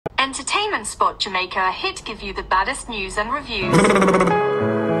Entertainment spot Jamaica hit give you the baddest news and reviews.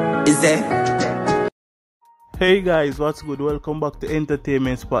 Is there? Hey guys, what's good? Welcome back to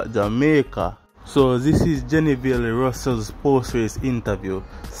Entertainment Spot Jamaica. So this is Janieve Russell's post-race interview,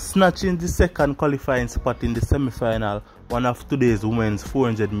 snatching the second qualifying spot in the semi-final, one of today's women's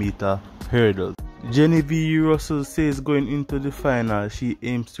 400-meter hurdles. Janieve Russell says going into the final, she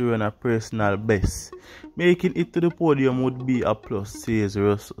aims to run a personal best. Making it to the podium would be a plus, says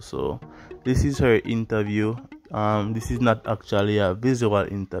Russell. So this is her interview. This is not actually a visual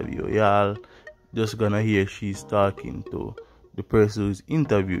interview. Y'all just gonna hear she's talking to the person who's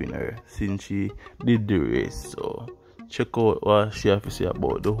interviewing her since she did the race. So check out what she has to say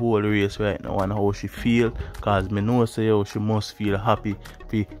about the whole race right now and how she feel, cause me know say she must feel happy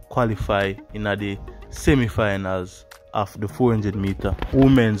to qualify in the semi-finals of the 400-meter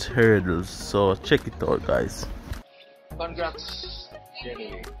women's hurdles. So check it out, guys. Congrats,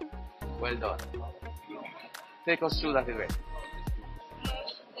 Jenny. Well done. Take us through that event.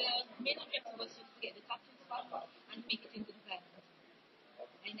 The main objective was to get the top two spot and make it into the finals.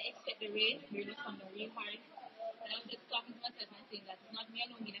 And except the rain, we were coming real hard. And I was just talking to myself and saying that it's not me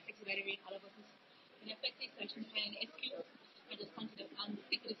alone being affected by the rain, all of us is being affected, so I shouldn't find an excuse. I just continue and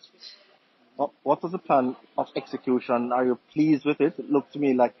stick to the script. What was the plan of execution? Are you pleased with it? It looked to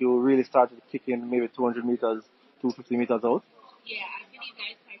me like you really started kicking maybe 200 meters, 250 meters out. Yeah, I believe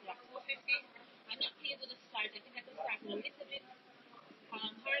I started at 450. I'm not pleased with the start. I think I could start a little bit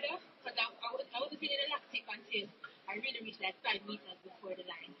harder, because I wasn't feeling elastic until I really reached like 5 meters before the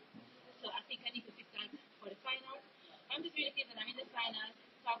line. So I think I need to fix that for the final. I'm just really pleased that I'm in the final,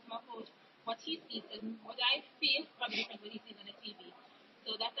 talk to my coach, what he sees and what I feel, probably different what he sees on the TV.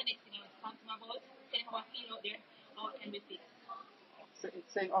 So that's the next thing I was talking about, saying how I feel out there, how it can be fixed.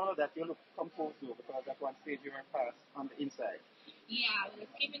 Saying all of that, you look composed though, because at one stage you were fast on the inside. Yeah, I was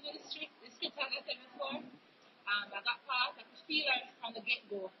keeping to the script as I said before. I got past, I could feel her from the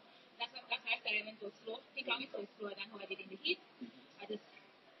get-go. That's why I started went so slow. I think I went so slower than how I did in the heat. I just,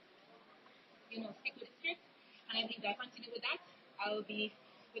 stick with the script. And I think if I continue with that, I'll be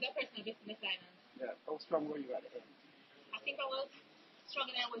with a personal best in the finals. Yeah, how strong were you at the end? I think I was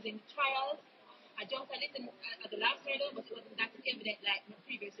stronger than I was in trials. I jumped a little at the last hurdle, but it wasn't that evident like my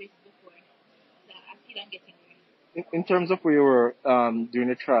previous races before. So I feel I'm getting there. In terms of where you were during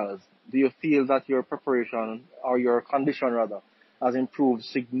the trials, do you feel that your preparation, or your condition rather, has improved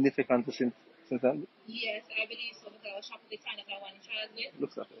significantly since then? Yes, I believe so, because I was shocked at the time that I won in trials with.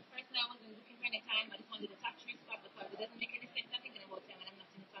 Looks like it. Personally, I wasn't looking for any time. I just wanted the top 3 spot, because it doesn't make any sense. I'm thinking about time when I'm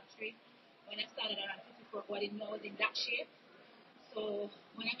not in the top 3. When I started around 54, I didn't know I was in that shape. So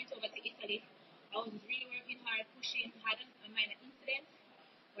when I went over to Italy, I was really working hard, pushing. I had a minor incident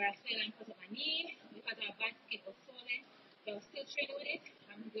where I fell and cut up my knee because our basket was swollen. But I was still training with it.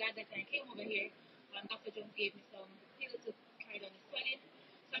 I'm glad that I came over here. Dr. Jones gave me some pills to carry down the swelling.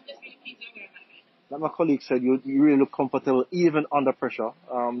 So I'm just really pleased with where I'm at right now. Like my colleague said, you really look comfortable even under pressure.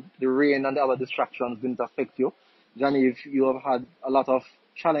 The rain and the other distractions didn't affect you. Janieve, you have had a lot of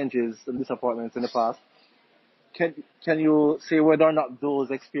challenges and disappointments in the past. Can you say whether or not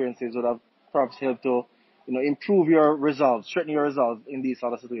those experiences would have perhaps helped to, improve your resolve, strengthen your resolve in these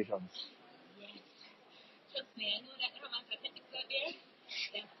sort of situations? Yes. Trust me, I know that there are mathematics out there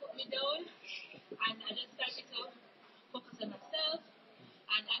that put me down, and I just started to focus on myself,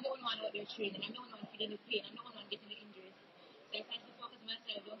 and I'm the only one out there training, I'm the only one feeling the pain, I'm the only one getting the injuries. So I started to focus on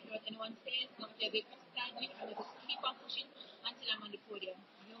myself, don't care what anyone says, don't care if they criticize me, I'm going to keep on pushing until I'm on the podium,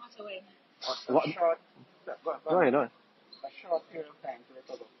 no matter when. Go ahead. A short period of time to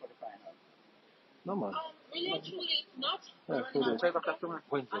recover for the final. No, man. Really and truly not. Yeah, I thought we were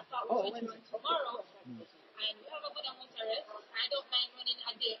Wednesday. going to run tomorrow, and we have a good amount of rest. I don't mind running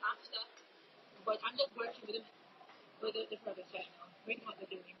a day after, but I'm just working with the progress right now, working what we're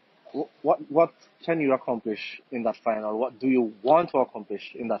doing. What can you accomplish in that final? What do you want to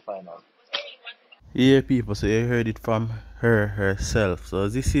accomplish in that final? Yeah, people, so you heard it from her herself. So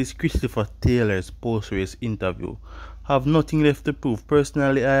this is Christopher Taylor's post-race interview. Have nothing left to prove.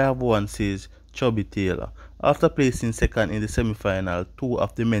 Personally, I have one, says Chubby Taylor. After placing second in the semi-final 2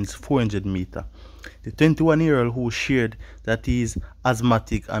 of the men's 400-meter, the 21-year-old who shared that he is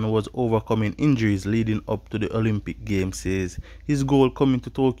asthmatic and was overcoming injuries leading up to the Olympic Games says his goal coming to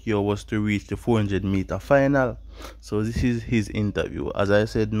Tokyo was to reach the 400-meter final. So this is his interview. As I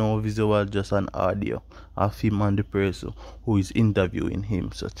said, no visual, just an audio of him and the person who is interviewing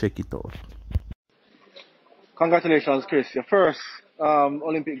him. So check it out. Congratulations, Chris. Your first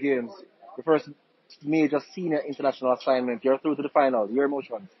Olympic Games, your first major senior international assignment. You're through to the final. Your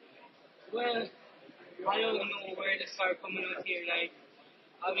emotions? Well, I don't know where to start coming out here. Like,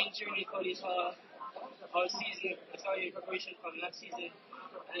 I've been training for this our season, sorry, preparation for last season,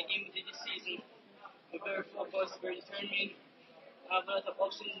 and I came into this season. I'm very focused, very determined. I have a lot of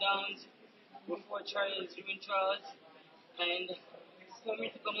ups and downs before trials, during trials, and it's for me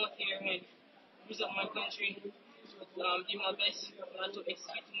to come out here and represent my country, do my best, not to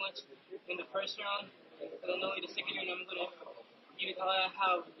exceed too much in the first round. Because I know in the second round I'm going to give it all I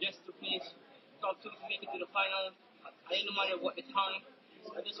have just to finish top 2 to make it to the final. I didn't matter what the time.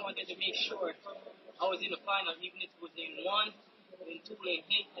 I just wanted to make sure I was in the final, even if it was in 1, in 2, in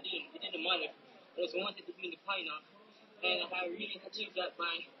 8, it didn't matter. I just wanted to be in the final. And I really achieved that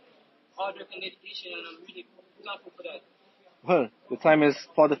by hard work and dedication, and I'm really thankful for that. Well, the time is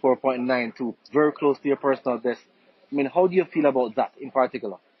 44.92, very close to your personal best. I mean, how do you feel about that in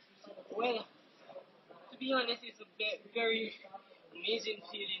particular? Well, to be honest, it's a very amazing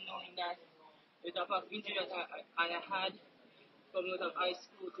feeling knowing that the type of injury that I had coming out of high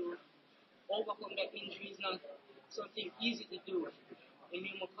school to overcome that injury is not something easy to do. And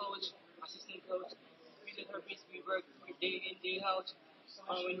me and my coach, assistant coach, physiotherapist, we work day in, day out.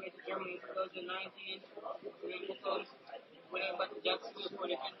 When we went to Germany in 2019, when I went to Jacksonville for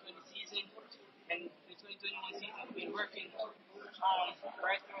the 2020 season, and the 2021 season, I've been working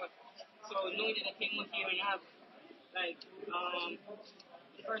right through it. So knowing that I came out here and I have, like,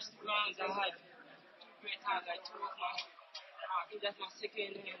 the first rounds I had great times. I think that's my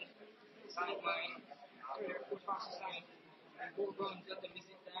second and my third or fourth process time. Both rounds got the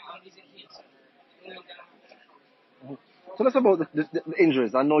amazing hits. Tell us about the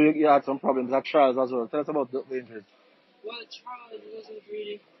injuries. I know you had some problems at trials as well. Tell us about the injuries. Well, trials wasn't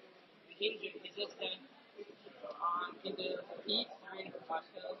really injured. It's just that in the heat, I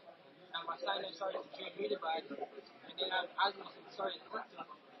fell and my sinus started to drain really bad. And then asthma started to hurt me.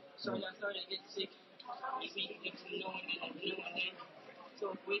 So I started to get sick. This week, just knowing then.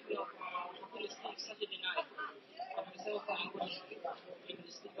 So waking up, I couldn't sleep Saturday night. I myself and I was able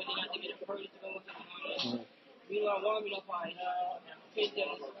to sleep, but then I had to get up early to go work in the morning. Meanwhile, warming up, I felt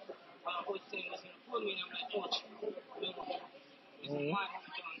that coach saying was going to pull me, and I'm like, coach, no, this is my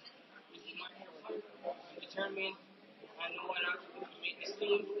hometown. This is my hometown. I'm determined. I know what I have to do to make this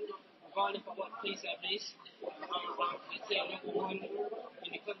team. Regardless of what place I place, let's say I'm number 1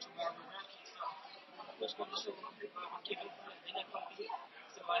 in the country where we're working. So just going to show I'm capable in that company.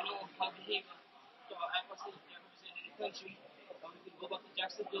 So I know how to behave. So I facilitate representing the country. We can go back to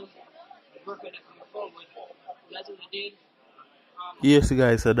Jacksonville and work on it coming forward. That's what we did. Yes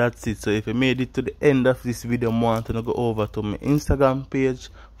guys, so that's it. So if you made it to the end of this video, I want to go over to my Instagram page.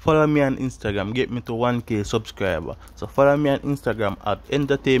 Follow me on Instagram, get me to 1k subscriber. So follow me on Instagram at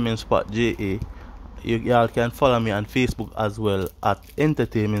entertainmentspotja. Y'all can follow me on Facebook as well at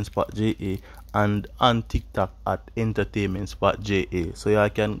entertainmentspotja, and on TikTok at entertainmentspotja. So y'all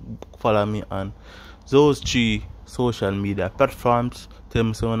can follow me on those 3 social media platforms. Tell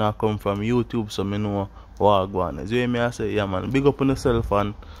me when I come from YouTube, so I know what I go on. As you I say, yeah man, big up on yourself,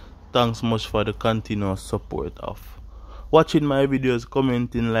 and thanks much for the continuous support of watching my videos,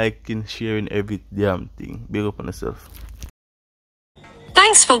 commenting, liking, sharing, every damn thing. Big up on yourself.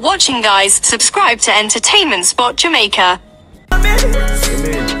 Thanks for watching guys. Subscribe to Entertainment Spot Jamaica.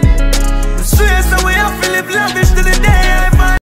 Amen.